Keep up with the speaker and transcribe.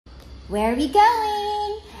Where are we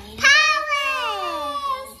going?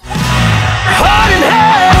 Paris! Heart in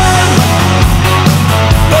hand,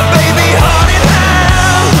 but baby, heart in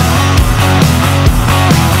hand.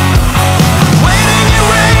 Waiting in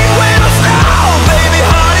rain when I stop, baby,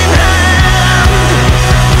 heart in hand.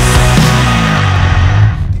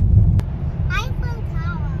 Eiffel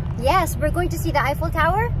Tower. Yes, we're going to see the Eiffel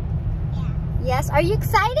Tower? Yeah. Yes, are you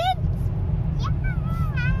excited?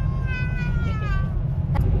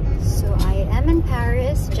 So I am in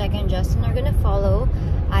Paris. Jack and Justin are gonna follow.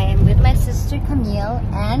 I am with my sister Camille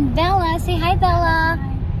and Bella. Say hi, Bella. Hi.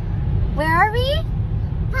 Where are we?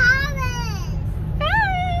 Paris!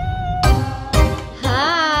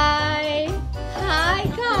 Hi! Hi,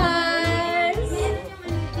 guys!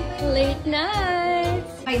 Late night!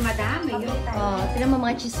 Ay, madami yun. Oh, tinan mo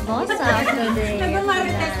mga chismosa today.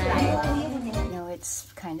 Nagmamarites lang. No, it's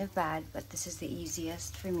kind of bad, but this is the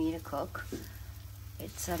easiest for me to cook.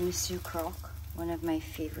 It's a Monsieur Croque, one of my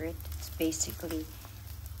favorite. It's basically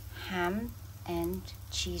ham and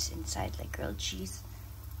cheese inside, like grilled cheese.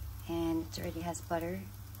 And it already has butter.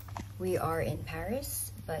 We are in Paris,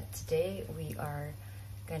 but today we are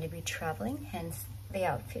going to be traveling, hence the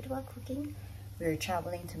outfit while cooking. We're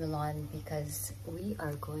traveling to Milan because we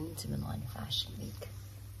are going to Milan Fashion Week.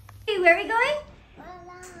 Hey, where are we going?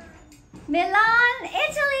 Milan,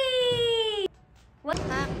 Italy! What?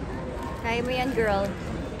 Kaya mo yan, girl.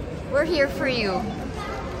 We're here for you.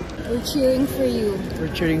 We're cheering for you.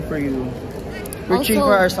 We're cheering for you. We're cheering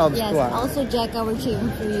for ourselves yes, too. Also, Jekka, we're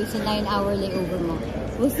cheering for you sa 9-hour layover mo.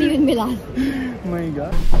 We'll see you in Milan. Oh my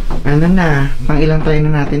God. Ano na? Pang ilang tayo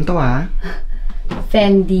na natin to, ha?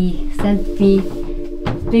 Fendi sent me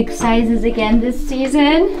big sizes again this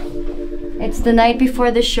season. It's the night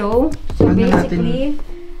before the show. So basically,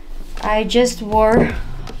 I just wore,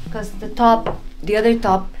 because the other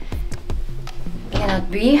top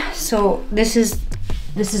cannot be. So this is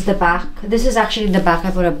the back. This is actually the back.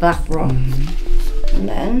 I put a black bra. And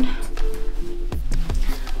then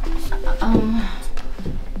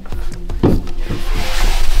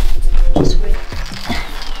just wait.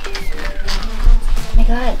 Oh my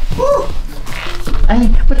God. Ay,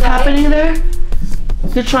 what's happening there?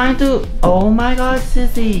 You're trying to... Oh my God,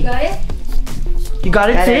 sissy. Got it? You got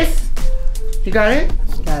it, sis? You got it?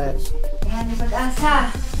 Got it. Yan, may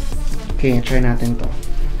pag-asa. Okay, try natin to.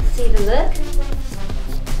 See the look?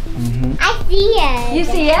 I see it. You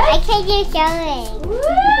see it? I can just show it.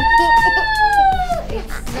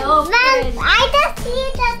 It's so Mom, good. I just see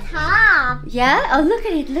the top. Yeah? Oh, look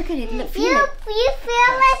at it. Look at it. Look, feel You it.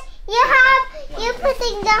 feel like you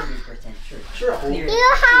putting the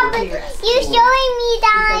you showing me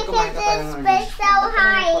that because it's been so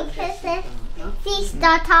high because it sees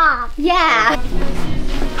the top. Yeah.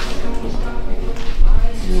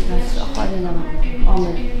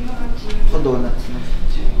 Ako donuts na.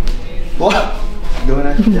 What?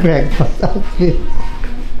 Donuts na. Breakfast outfit.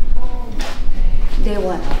 Day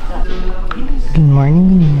one. Good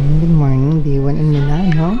morning, good morning. Day 1 in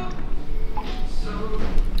Milan, no?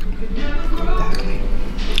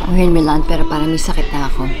 We're in Milan pero parang may sakit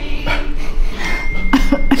na ako.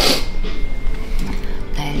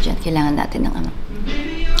 Dahil dyan, kailangan natin ng ano.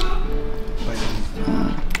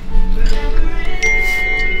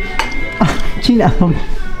 Chinam.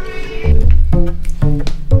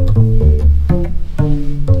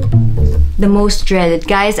 The most dreaded.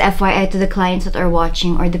 Guys, FYI to the clients that are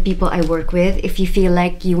watching or the people I work with, if you feel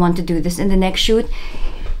like you want to do this in the next shoot,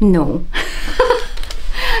 no.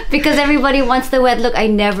 Because everybody wants the wet look. I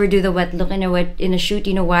never do the wet look in a shoot.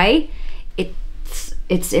 You know why?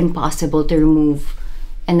 It's impossible to remove.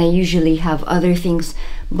 And I usually have other things.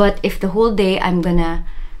 But if the whole day I'm gonna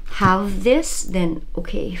have this, then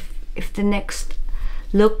okay. If the next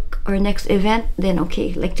look or next event, then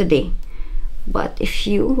okay, like today. But if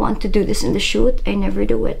you want to do this in the shoot, I never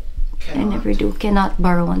do it. I never do. Cannot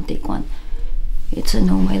borrow one, take one. It's a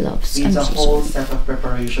no, my loves. It's a whole set of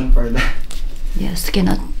preparation for that. Yes,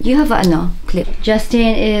 cannot. You have a clip.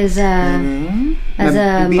 Justin is as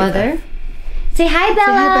a mother. Say hi, Bella.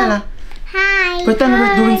 Say hi, Bella. Hi. Pretend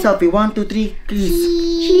we're doing selfie. 1, 2, 3, please.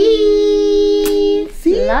 Cheese.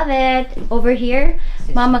 See? Love it. Over here,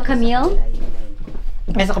 Mama Camille.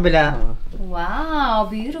 Ay, sa kabila. Wow,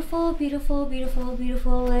 beautiful, beautiful, beautiful,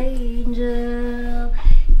 beautiful angel.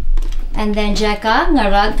 And then Jekka,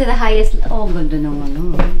 ngarag to the highest. Oh, ganda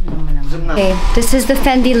naman. Okay, this is the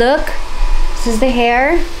Fendi look. This is the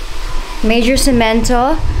hair, major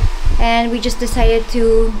cemento, and we just decided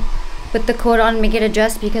to put the coat on, make it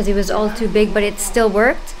adjust because it was all too big, but it still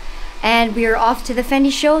worked. And we are off to the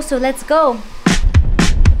Fendi show, so let's go.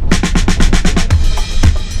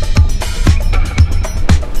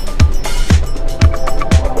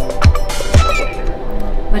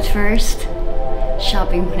 first,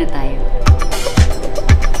 shopping muna tayo.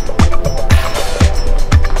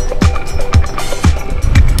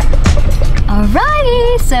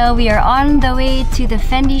 Alrighty, so we are on the way to the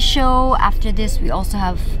Fendi show. After this, we also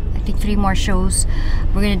have, I think, 3 more shows.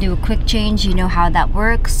 We're gonna do a quick change. You know how that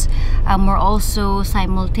works. We're also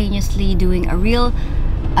simultaneously doing a reel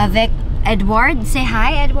avec Edward. Say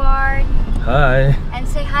hi, Edward. Hi. And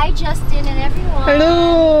say hi, Justin and everyone.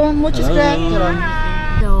 Hello! Muchas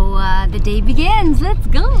gracias. So the day begins. Let's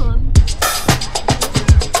go.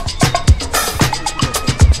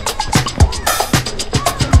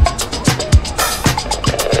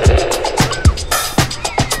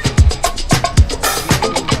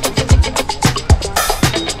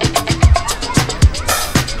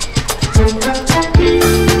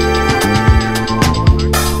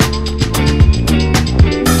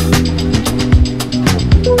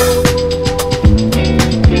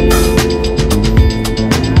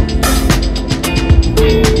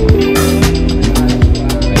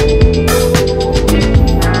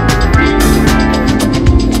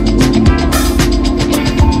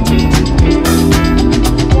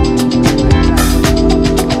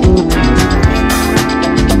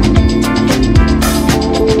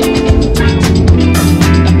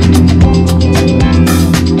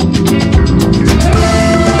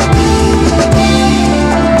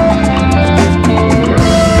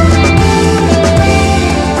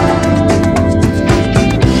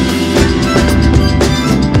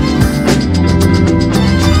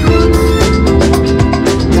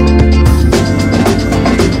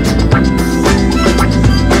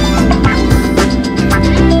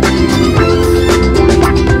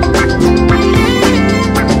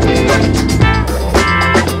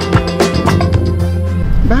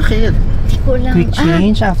 Quick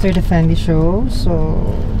change after the Fendi show. So,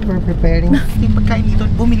 we're preparing. Hindi pagkain dito.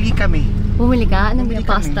 Bumili kami. Bumili ka? Anong Bumili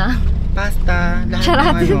pasta? Pasta.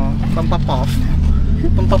 Lahat ng ano, pampapuff.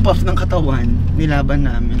 Pampapuff ng katawan. Nilaban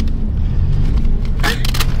namin.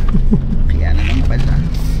 Kaya naman pala.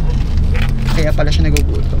 Kaya pala siya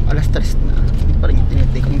nagugutom. Alas 3 na. Hindi pa rin yung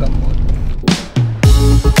tinitake ang gamot.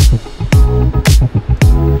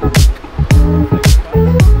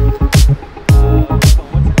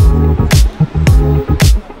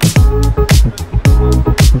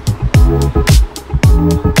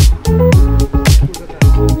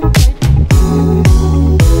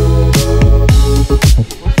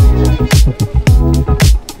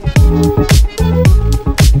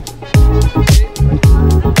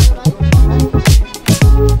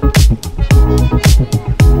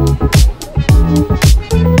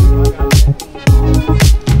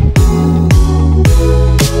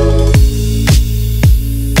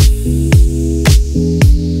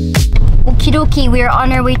 We are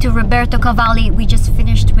on our way to Roberto Cavalli. We just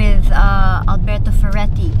finished with Alberto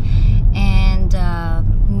Ferretti, and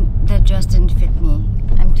that just didn't fit me.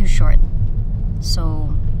 I'm too short, so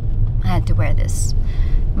I had to wear this.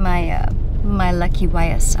 My lucky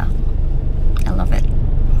Wayasa. I love it.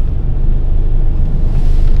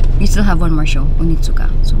 We still have 1 more show,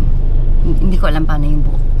 Onitsuka. So hindi ko alam paano yung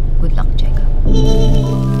buhok. Good luck, Jeka.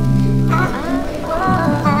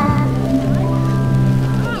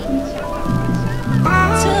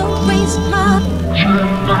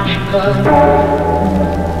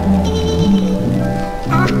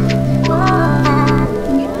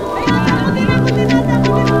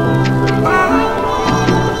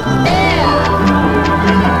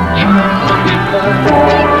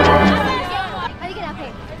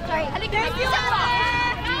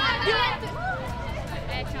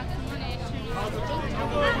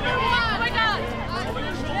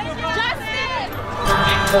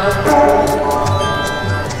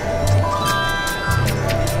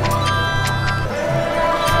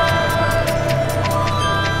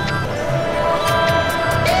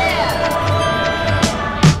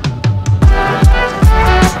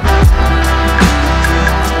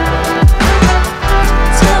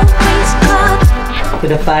 To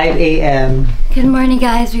the 5 a.m. Good morning,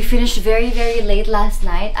 guys. We finished very, very late last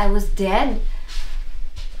night. I was dead.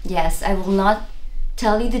 Yes, I will not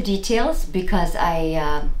tell you the details because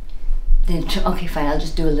I didn't. Okay, fine. I'll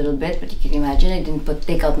just do a little bit, but you can imagine I didn't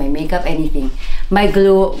take out my makeup, anything. My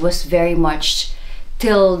glow was very much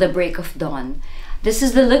till the break of dawn. This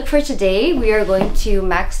is the look for today. We are going to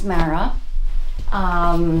Max Mara,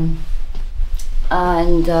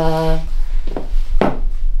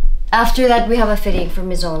 after that we have a fitting for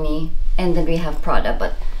Mizoni, and then we have Prada,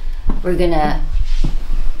 but we're gonna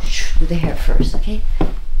do the hair first, okay?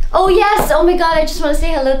 Oh yes! Oh my god, I just want to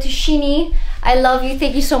say hello to Shini. I love you.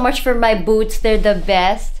 Thank you so much for my boots. They're the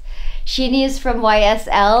best. Sheenie is from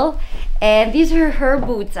YSL. And these are her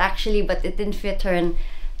boots actually, but it didn't fit her and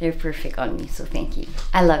they're perfect on me. So thank you.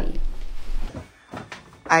 I love you.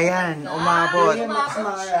 Ayan, umabot.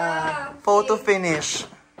 Photo finish.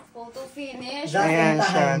 Photo finish. Ayan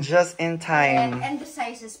siya, just in time. And the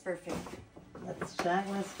size is perfect. Let's check,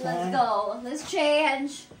 let's check. Let's go. Let's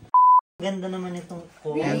change. Ganda naman itong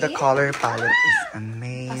coat. And the color palette is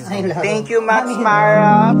amazing. I love Thank it. you, Max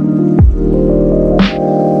Mara.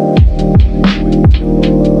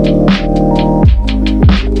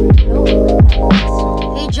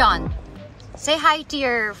 Hey John, say hi to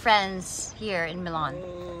your friends here in Milan.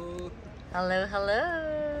 Hello, hello.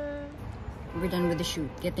 We're done with the shoot.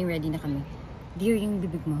 Getting ready na kami. Dear, yung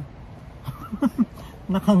bibig mo.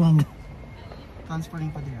 Nakanganga.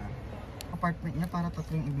 Transferring pa din. Apartment niya para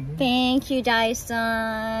tatlong ibigay. Thank you,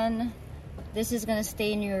 Dyson. This is gonna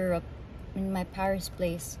stay in Europe, in my Paris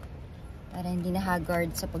place. Para hindi na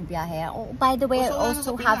haggard sa pagbiyahe. Oh, by the way, I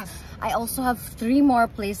also have 3 more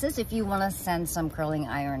places if you wanna send some curling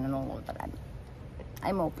iron and all that.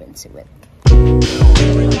 I'm open to it.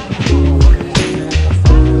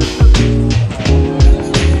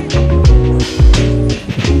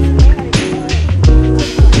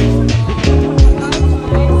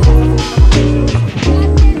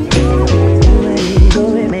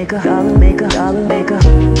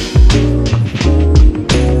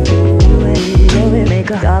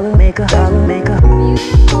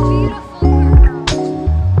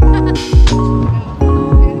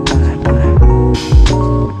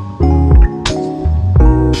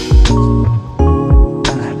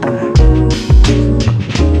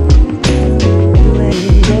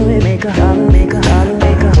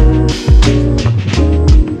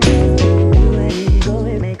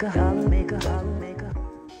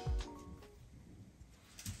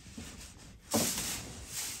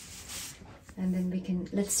 And then we can,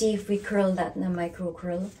 let's see if we curl that na micro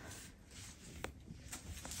curl.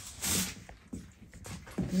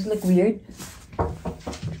 Does it look weird?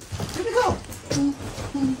 Here we go.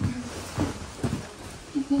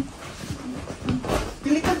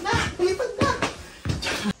 Pilipad na! Pilipad na!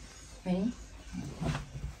 Ready?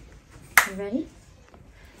 You ready?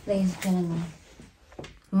 Ladies and gentlemen,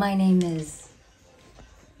 my name is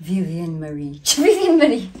Vivian Marie. Vivian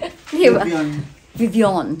Marie. Vivian.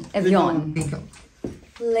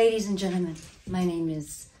 Ladies and gentlemen, my name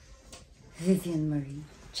is Vivian Marie.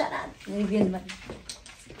 Shut up, Vivian Marie.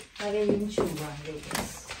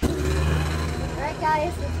 Alright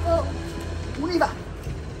guys, let's go. Uliba!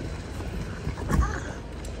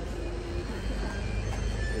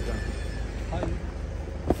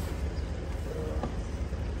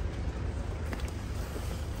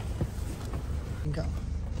 Go.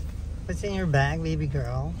 What's in your bag, baby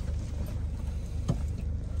girl?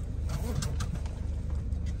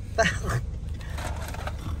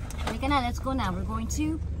 Halika na, let's go now. We're going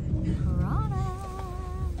to Prada.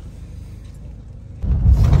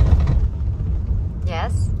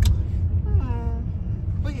 Yes?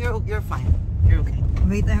 But you're fine. You're okay.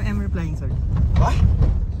 Wait, I'm replying, sorry. What?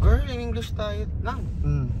 Girl, in English tayo lang.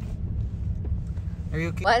 Are you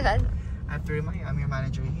okay? What? I have to remind you, I'm your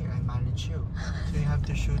manager here. I manage you. So you have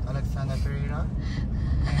to shoot Alexandra Pereira.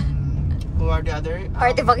 And who are the other?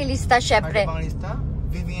 Heart Evangelista, Heart syempre. Evangelista?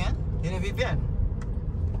 Vivian? You know Vivian?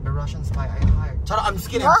 The Russian spy I hired. Chara, I'm just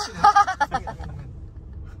kidding. I'm just kidding.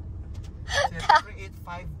 So you have to create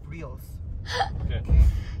 5 reels. Okay.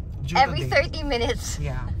 Due Every today. 30 minutes.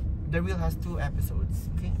 Yeah. The reel has 2 episodes.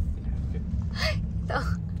 Okay.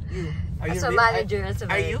 Are As you a manager, as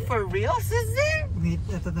a Are you manager. for real, Sissy? Wait,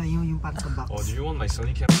 ito na yung para sa box. Oh, do you want my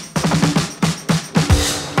Sony cam?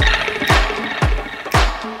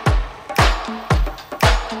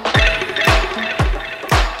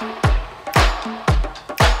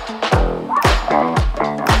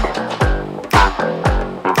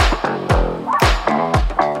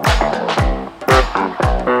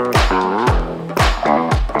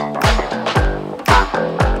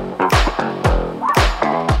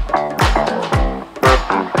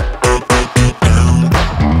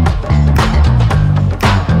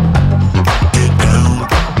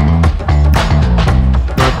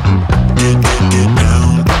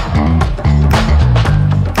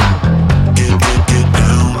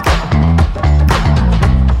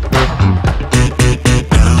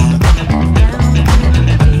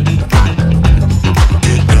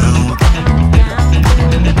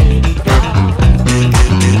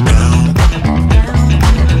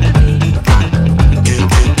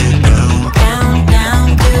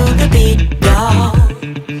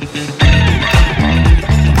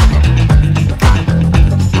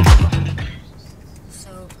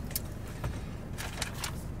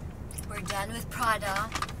 done with Prada.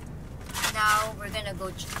 Now we're gonna go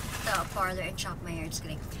to the parlor and chop my hair. Just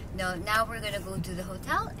kidding. No, now we're gonna go to the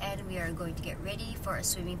hotel and we are going to get ready for a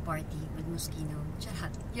swimming party with Moschino.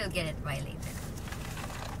 Charot. You'll get it right later.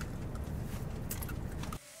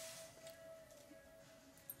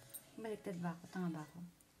 Baliktad ba ako? Tanga ba ako?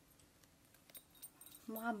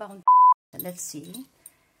 Mukha ba akong Let's see.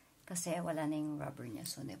 Kasi wala na yung rubber niya,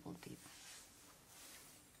 so nipple tape.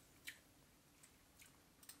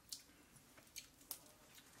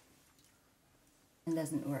 It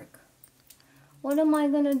doesn't work. What am I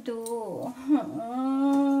gonna do?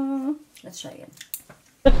 Let's try it.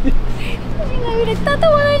 Kasi nga,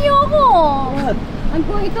 nagtatawanan niyo ako. What? I'm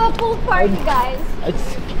going to a pool party, guys.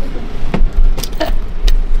 That's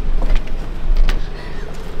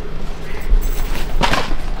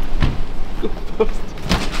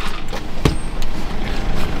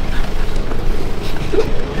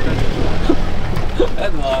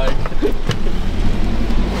hard.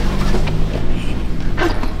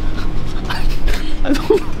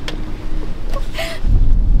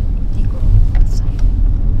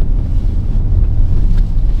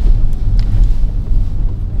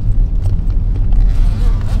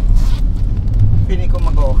 Feeling ko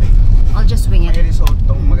mag-okay. I'll just wing it. May result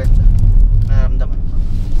tong maganda. Naramdaman.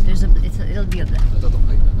 It'll be a blend.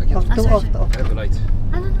 Off to, off to, off. I have the light.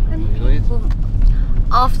 No. You know it?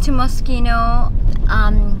 Off to Moschino.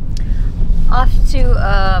 Off to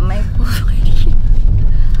my pool party.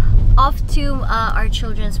 Off to our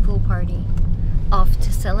children's pool party. Off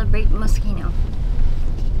to celebrate Moschino.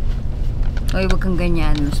 Uy, wag kang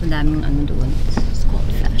ganyan. Mas madaming ano doon. It's called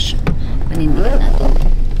fashion. Panindigan natin.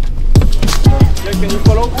 Can you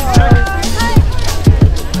follow?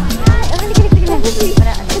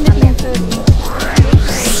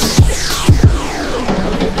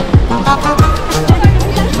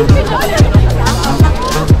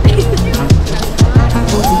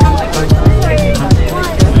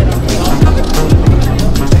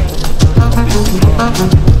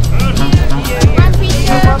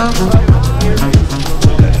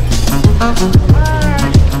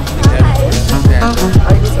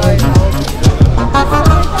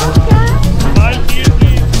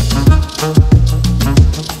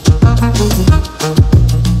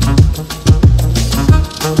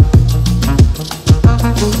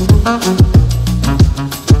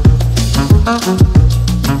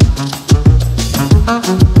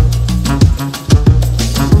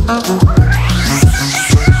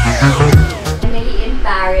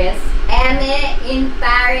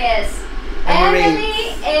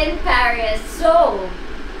 Emily in Paris. So,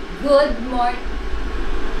 good morning.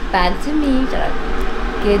 Bad to me.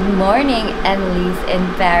 Good morning, Emily's in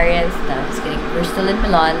Paris. No, I'm just kidding. We're still in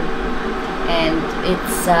Milan. And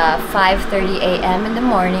it's 5:30 a.m. in the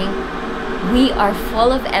morning. We are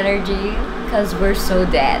full of energy because we're so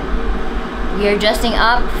dead. We are dressing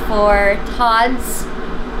up for Todd's.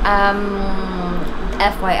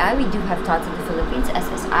 FYI, we do have Todd's in the Philippines,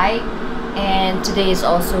 SSI. And today is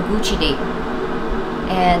also Gucci Day.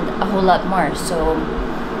 And a whole lot more. So,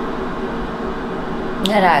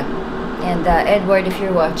 narag. And Edward, if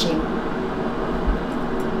you're watching,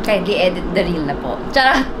 kindly edit the reel na po.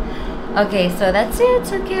 Charot! Okay, so that's it.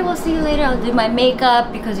 It's okay, we'll see you later. I'll do my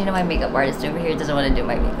makeup because you know my makeup artist over here doesn't want to do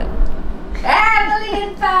my makeup. Emily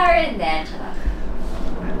and Farron! Then,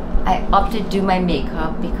 I opted to do my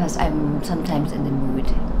makeup because I'm sometimes in the mood.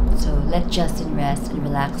 So let Justin rest and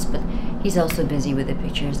relax, but he's also busy with the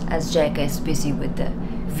pictures as Jeka is busy with the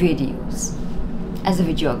videos as a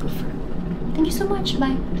videographer. Thank you so much.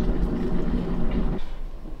 Bye.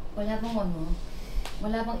 Wala bang ano?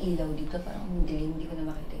 Wala bang ilaw dito? Parang hindi ko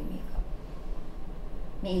na makita yung makeup.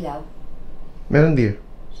 May ilaw? Meron dear.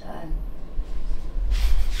 Saan?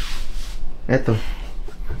 Eto.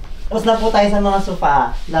 Tapos na po tayo sa mga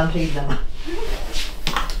sofa. Lampshade naman.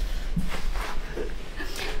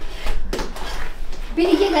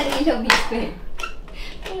 Binigyan ka ng ilaw, Bispe.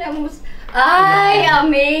 Ay,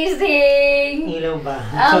 amazing! Ilaw ba?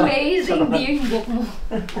 Amazing, dear yung book mo.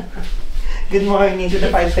 Good morning to the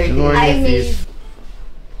 5:30. Good morning, I made sis.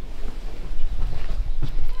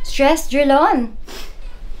 stress drill on.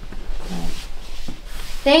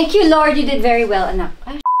 Thank you, Lord. You did very well, anak.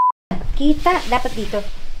 Ah, kita. Dapat dito.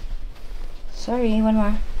 Sorry, one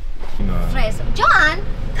more. Friends. John,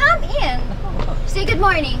 come in. Say good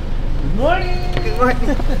morning. Good morning. Good morning.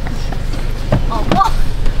 Oh, what?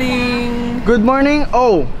 Good morning.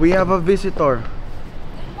 Oh, we have a visitor.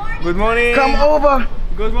 Good morning. Come over.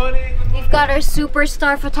 Good morning. We've got our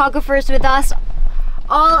superstar photographers with us.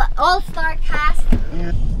 All-star cast.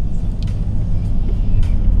 Yeah.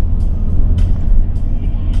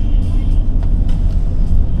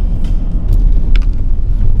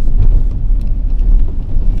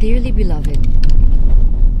 Dearly beloved.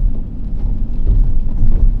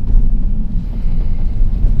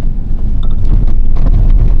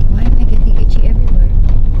 Why am I getting itchy everywhere?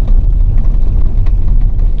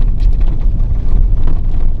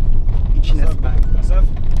 Itchiness back. Asaf,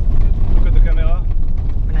 look at the camera.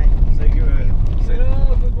 Say good. Say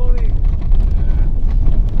good morning.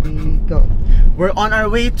 Go. We're on our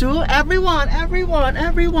way to everyone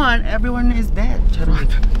is dead. Charot.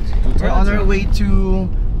 We're on our way to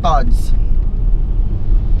Todd's.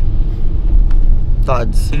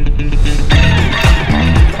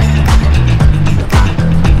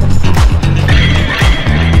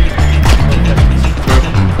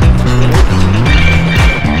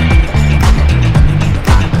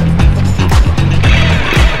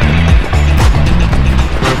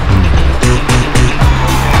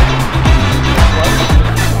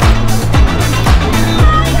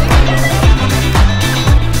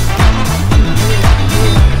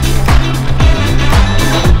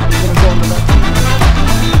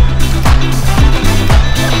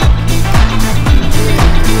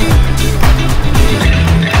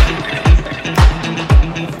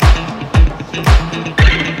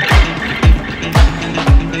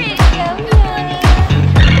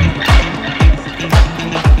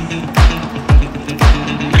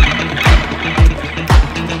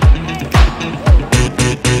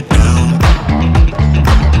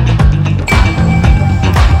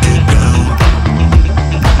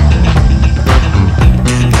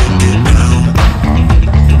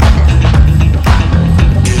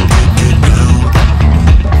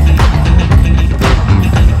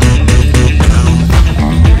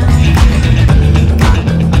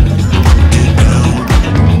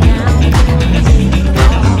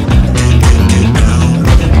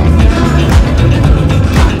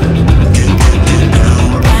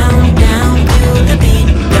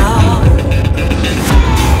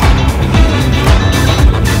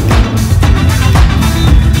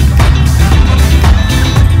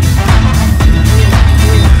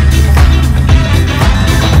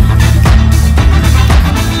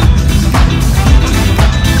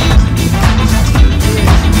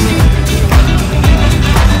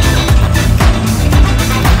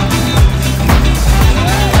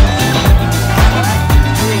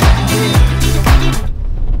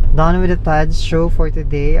 Done with the Todd's show for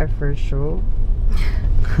today, our first show.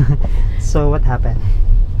 So what happened?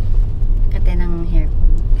 Kate ng hair ko.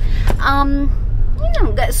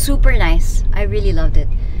 Super nice. I really loved it.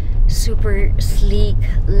 Super sleek,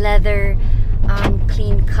 leather,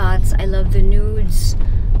 clean cuts. I love the nudes.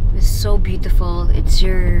 It's so beautiful. It's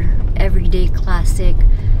your everyday classic,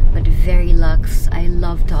 but very luxe. I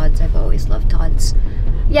love Todd's. I've always loved Todd's.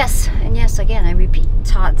 Yes, and yes, again, I repeat,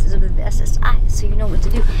 Todd's is with the SSI, so you know what to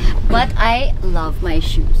do. But I love my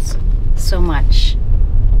shoes so much.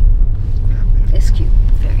 It's cute.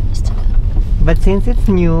 Very nice to know. But since it's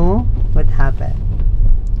new, what happened?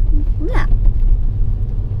 Wala.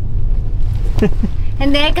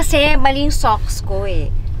 Hindi, kasi mali yung socks ko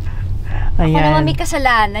eh. Ako naman may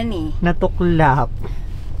kasalanan eh. Natuklap.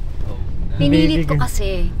 Pinilit ko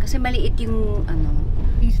kasi. Kasi maliit yung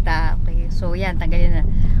pista. Okay, so yan, tanggalin na.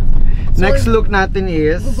 So, next look natin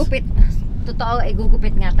is gugupit. Totoo,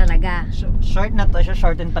 gugupit nga talaga. Short na to, siya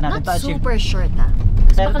shorten pa natin. Not super short ah.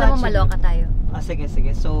 Kasi baka naman maloka tayo. Ah, sige.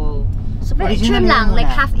 So trim lang, like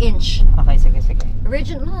half inch. Okay, sige.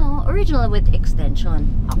 Original with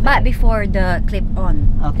extension. Okay. But before the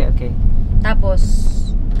clip-on. Okay. Tapos,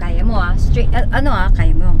 kaya mo straight,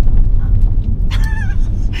 kaya mo.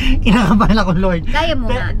 Kinakabahan ako, Lord. Kaya mo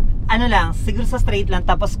nga. Ano lang, siguro sa straight lang,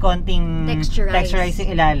 tapos konting texturize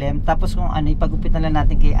yung ilalim, tapos kung ipagupit na lang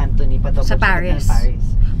natin kay Anthony sa Paris.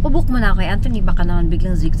 Pabuk mo na kay Anthony, baka naman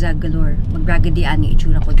biglang zigzag galore. Magragadian yung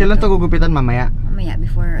itsura ko dito. Kailan to gugupitan? Mamaya? Mamaya,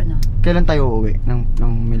 before Kailan tayo uuwi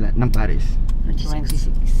ng Paris?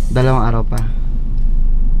 26. 2 araw pa.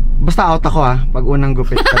 Basta out ako pag unang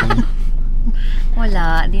gupit pa lang.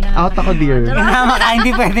 Wala, di na. Out ako, dear.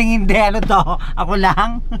 Hindi pwedeng hindi, ako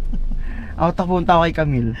lang. Out ako, punta ako kay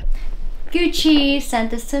Camille. Gucci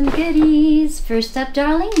sent us some goodies. First up,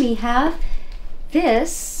 darling, we have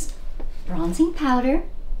this bronzing powder.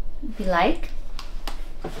 If you like,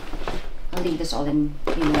 I'll leave this all in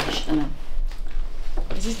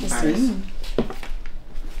This is the same.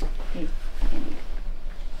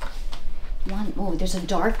 There's a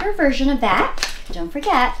darker version of that. Don't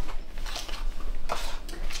forget.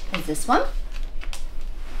 Is this one?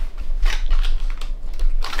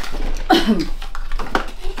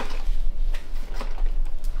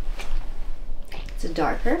 It's a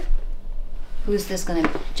darker. Who's this gonna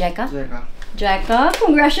be? Jekka? Jekka,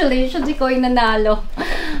 congratulations! Ikaw yung nanalo.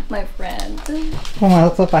 My friend.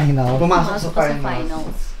 Pumasok sa final. Pumasok sa Pasok sa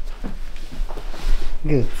finals.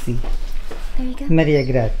 Gucci. There you go. Maria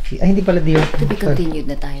Grazie. Ay, hindi pala Dio. To be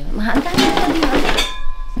continued na tayo. Mahal tayo na Dio.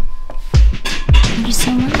 Thank you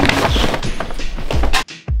so much.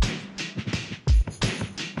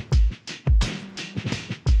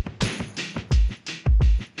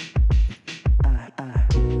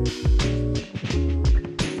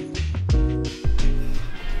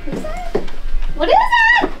 What is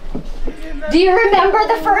that? Do you remember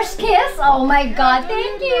the first kiss? Oh my god,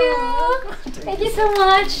 thank you! Thank you so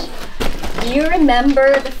much! Do you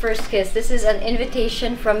remember the first kiss? This is an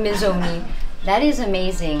invitation from Mizoni. That is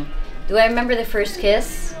amazing. Do I remember the first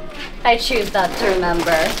kiss? I choose not to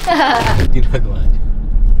remember.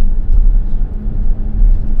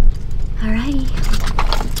 Alrighty.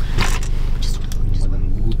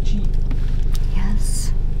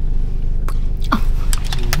 Yes. Oh.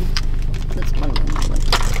 That's one.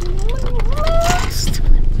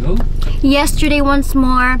 Go. Yesterday once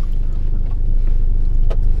more.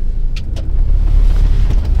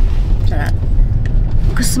 Sarap.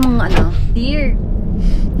 Gusto mong ano? Dear.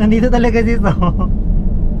 Nandito talaga dito.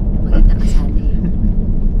 Maganda ka sana eh.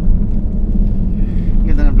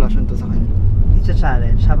 Ganda ng blush on to sa kanya.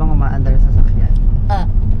 I-challenge habang umaandar sa sakyan.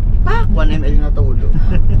 1 ml na tulo.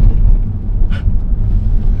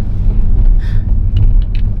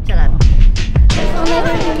 Sarap.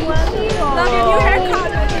 Love your new haircut.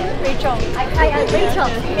 Rachel. Rachel.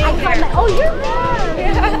 I find my. Oh, you're there.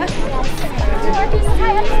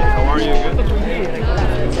 How are you? Good.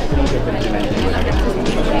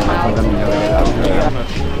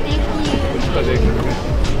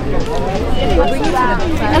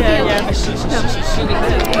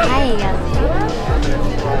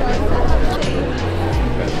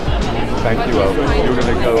 Thank you, Elvis. You're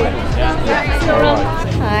going to go in. Yeah. All right.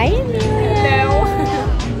 Hi.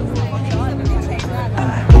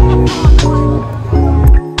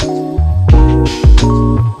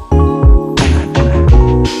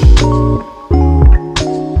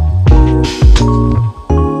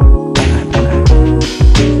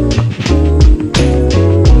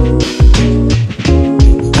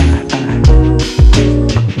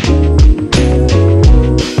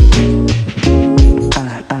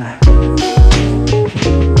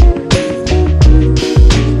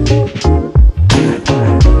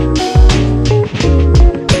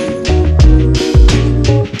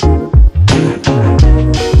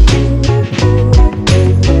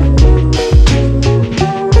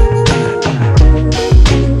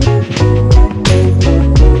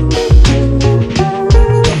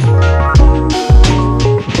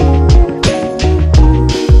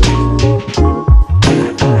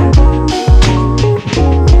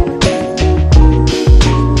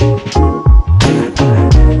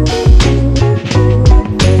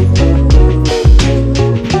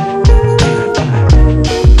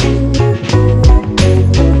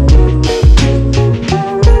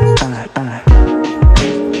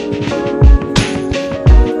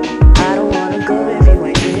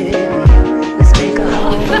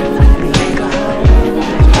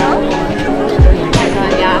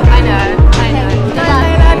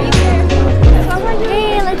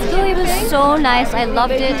 Nice, I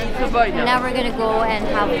loved it. And now we're gonna go and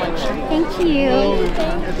have lunch. Thank you.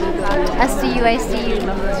 I see you, I see you.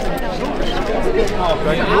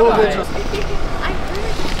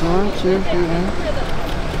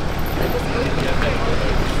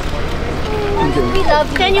 We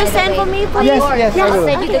love you. Can you send for me, please? Yes, yes, I will.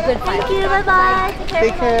 Send you the good vibes. Thank you. Bye bye.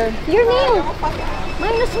 Take care. Your name.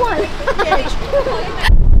 -1.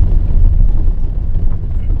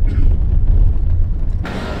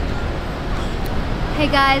 Hey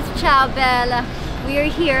guys, ciao bella. We are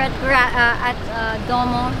here at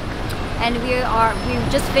Domo, and we've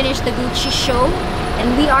just finished the Gucci show,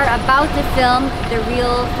 and we are about to film the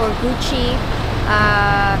reel for Gucci,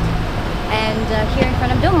 here in front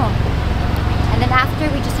of Domo. And then after,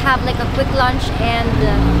 we just have like a quick lunch and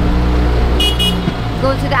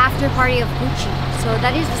go to the after party of Gucci. So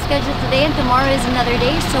that is the schedule today, and tomorrow is another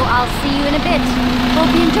day. So I'll see you in a bit. Hope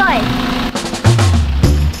you enjoy.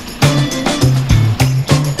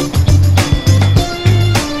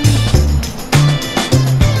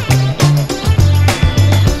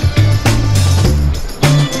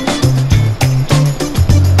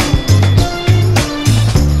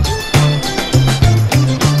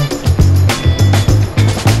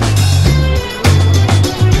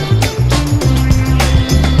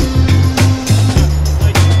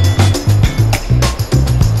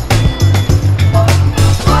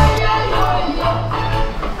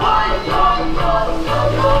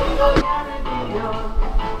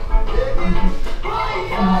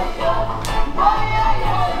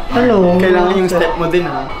 Hello. Kailangan yung step mo din,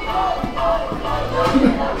 ha?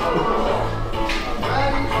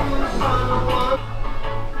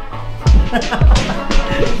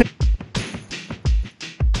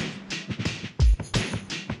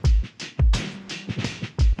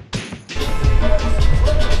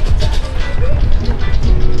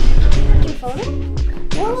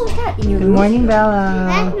 What was that in your Good room? morning, Bella.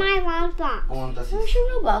 That's my mom's box. Where's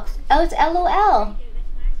your Roblox? Oh, it's LOL.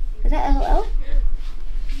 Is that LOL?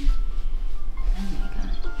 Oh my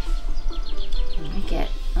god. I like it.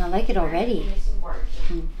 I like it already.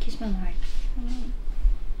 Kiss my heart.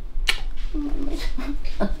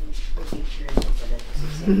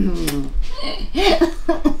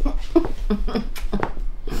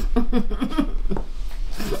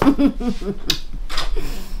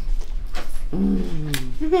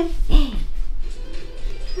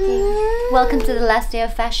 Welcome to the last day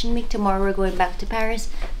of Fashion Week. Tomorrow we're going back to Paris,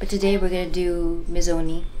 but today we're gonna do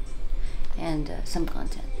Mizoni and some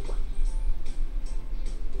content.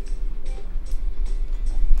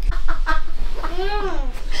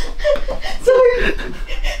 Sorry.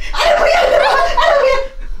 Alam mo yan!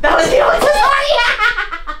 Dahil hindi ako sorry!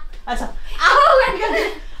 Oh my God!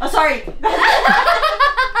 Oh, sorry!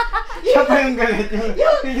 Siya pa yung galit.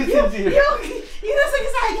 Yung sincere. Yung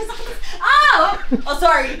nasagasakit yung sakit. Oh! Oh,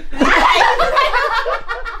 sorry!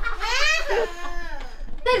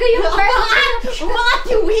 Taga yung Umangat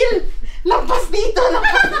yung wheel! Lampas dito!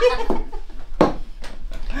 Lampas dito!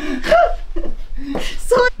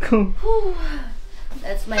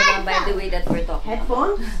 That's my mom, by the way, that we're talking.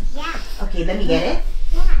 Headphones? Yeah. Okay, let me get it.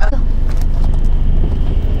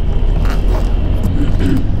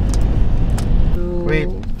 Wait.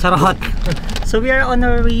 Charot. So we are on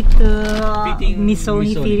our way to Fitting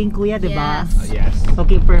Mizoni Mizoni. feeling kuya, diba? Yes.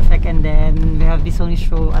 Okay, perfect. And then we have Mizoni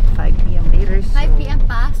show at 5 p.m. later. So, 5 p.m.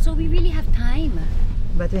 pa, so we really have time.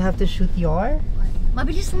 But we have to shoot your...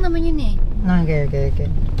 Mabilis lang naman yun eh. No, okay.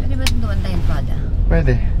 Pwede ba doon tayong Prada?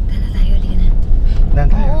 Pwede. Tara tayo, liga na. Dan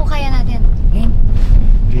tayo. Oo, kaya natin. Game.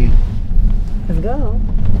 Game. Let's go.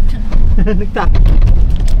 Nagtap.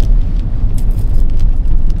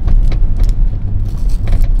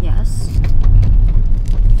 Yes.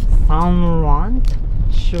 Want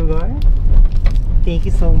sugar. Thank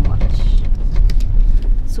you so much.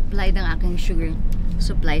 Supply ng aking sugar.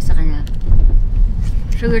 Supply sa kanya.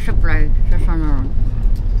 Sugar supply sa Sonoron.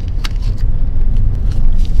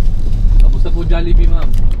 Kamusta po Jollibee, ma'am?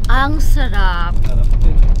 Ang sarap. Sarap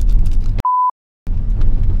din.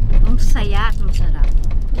 Ang saya at masarap.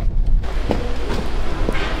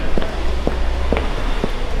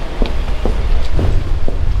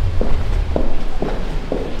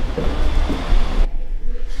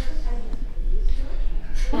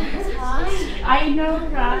 I know,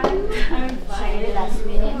 right? I'm excited. Last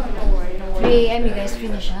minute. 3 a.m. You guys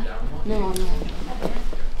finish, huh? No.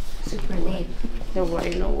 Super late. Don't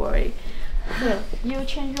worry. You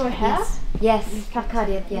change your hair? Yes. Cut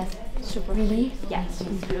it, yes. Super. Really? Yes.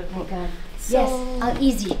 Oh my god. So, Yes,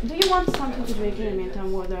 easy. Do you want something to drink in the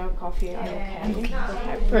meantime? Water, coffee? Are you okay?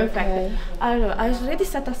 Okay. Perfect. I already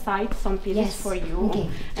set aside some pieces Yes. for you. Okay.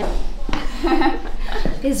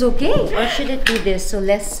 It's okay. Or should it be this? So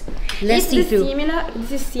less It's see-through.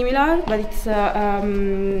 This is similar, but it's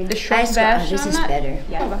the short This version. is better.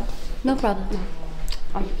 Yeah. No problem.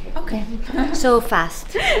 Okay. Okay. So fast.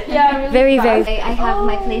 Yeah. Very, fast. very. I have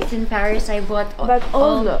my place in Paris. I bought But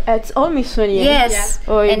it's all Mizoni. Yes.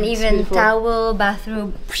 Oh, And it's even beautiful. towel,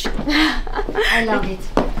 bathrobe. I love it.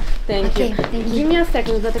 Thank Okay, you. thank you. Give me a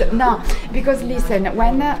second. No, because listen,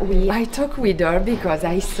 when I talked with her because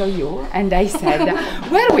I saw you and I said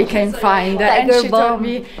where we can find and Tiger she Balm. told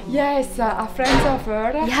me yes, a friend of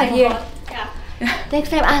her. Yeah, here. Next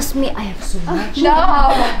time, ask me. I have so much. No,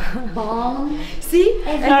 Balm. see?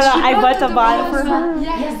 And No, she I bought a the bottle balm for her.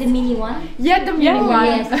 Yes, the mini one. Yeah, the mini one.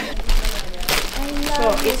 Yes. So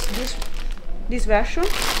it's this version,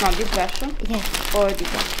 not this version, Yes. or this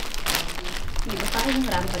one. What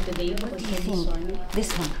do you think? This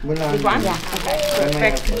one. Wala. This one? Yeah. Okay.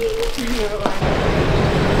 Perfect.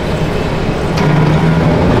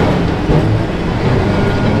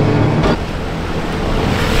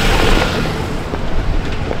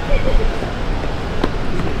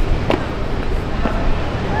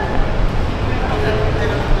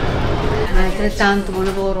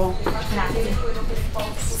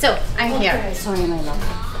 So I'm here. Sorry, my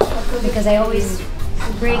love. Because I always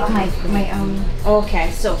break my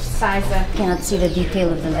Okay, so size. cannot see the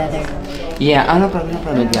detail of the leather. Yeah, no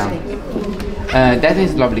problem, yeah. That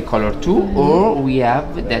is lovely color too, or we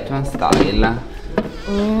have that one style.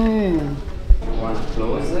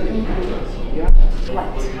 close. Yeah.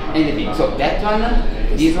 Anything. So that one,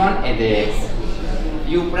 this one, and the.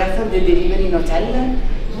 You prefer the delivery in hotel?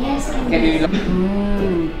 Yes. Can you?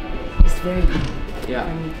 It's very good. Yeah.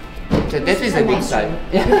 So that is a big size.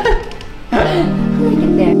 Yeah. Look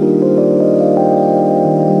at there.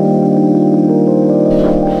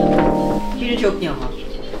 Kino-joke niyo ako?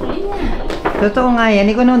 Totoo nga yan.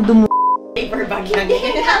 Ikaw naman Paper bag lang.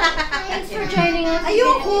 Thanks for joining us.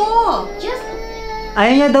 Ayoko! Just...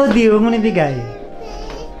 Ayaw niya daw, di. Huwag mo nabigay.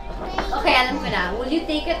 Okay, alam ko na. Will you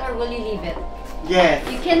take it or will you leave it? Yes.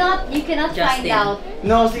 You cannot find out.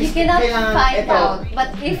 No, You cannot find out.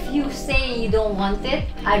 But if you say you don't want it,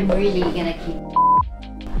 I'm really gonna keep it.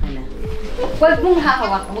 Huwag mong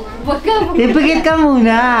hahawak. Huwag ka. Pipigit ka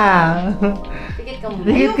muna. Pikit ka muna.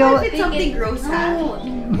 Pikit ka. If it's something gross, ha?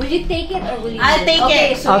 Will you take it or will you I'll leave take okay,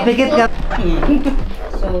 it. So you Pikit ka.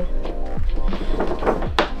 So,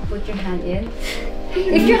 put your hand in.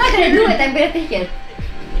 If you're not gonna do it, I'm gonna take it.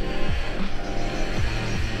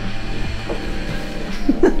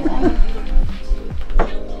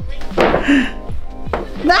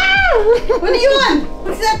 No! What do you want?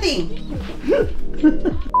 What's that thing?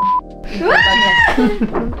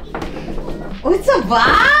 Oh, it's a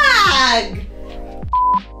bag!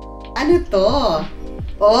 Ano to?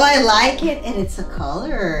 Oh, I like it, and it's a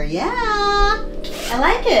color. Yeah, I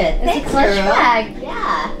like it. It's Thanks, a clutch girl. bag.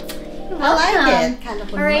 Yeah, You're I like welcome. it. Kala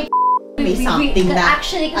ko Alright. may something that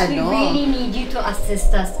actually, because we ano. really need you to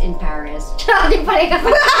assist us in Paris. Di pa rin ka.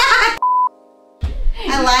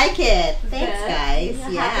 I like it. Thanks, Good. guys.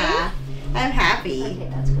 You Yeah, happy? I'm happy. Okay,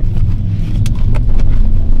 that's good.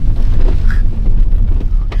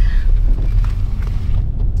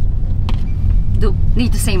 Do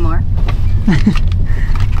need to say more?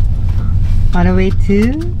 On our way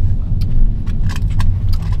to...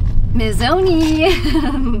 Mizzoni.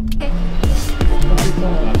 Okay.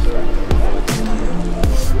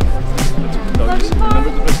 No, just remember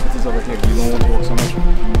the biscuits is over here. You don't want to walk so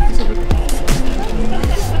much. It's over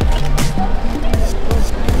there.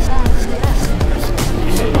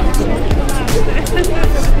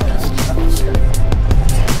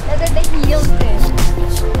 The heels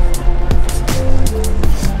thing.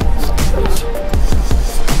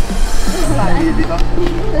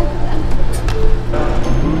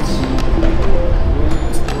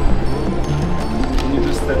 Can you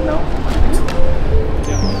just step now?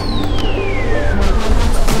 Yeah.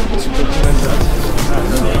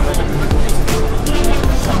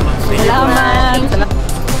 Salamat.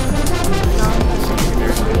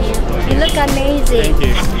 You look amazing.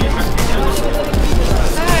 Thank you.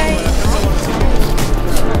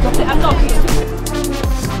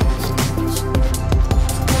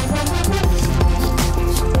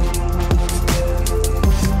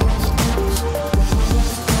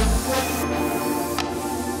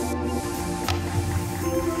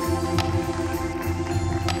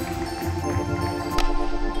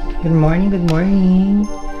 Good morning, good morning.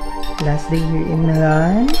 Last day here in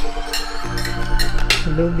Milan.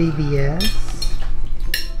 Hello, BBS.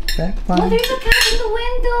 Back Oh, fun. there's a cat in the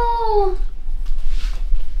window.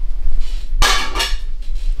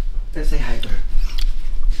 Let's say hi to her.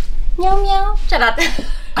 Meow meow. Charot.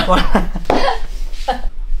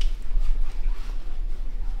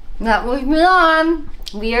 That was Milan.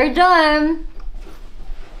 We are done.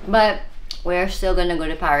 But we're still gonna go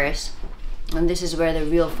to Paris. And this is where the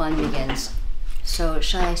real fun begins. So,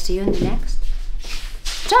 shall I see you in the next?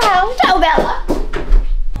 Ciao! Ciao, Bella!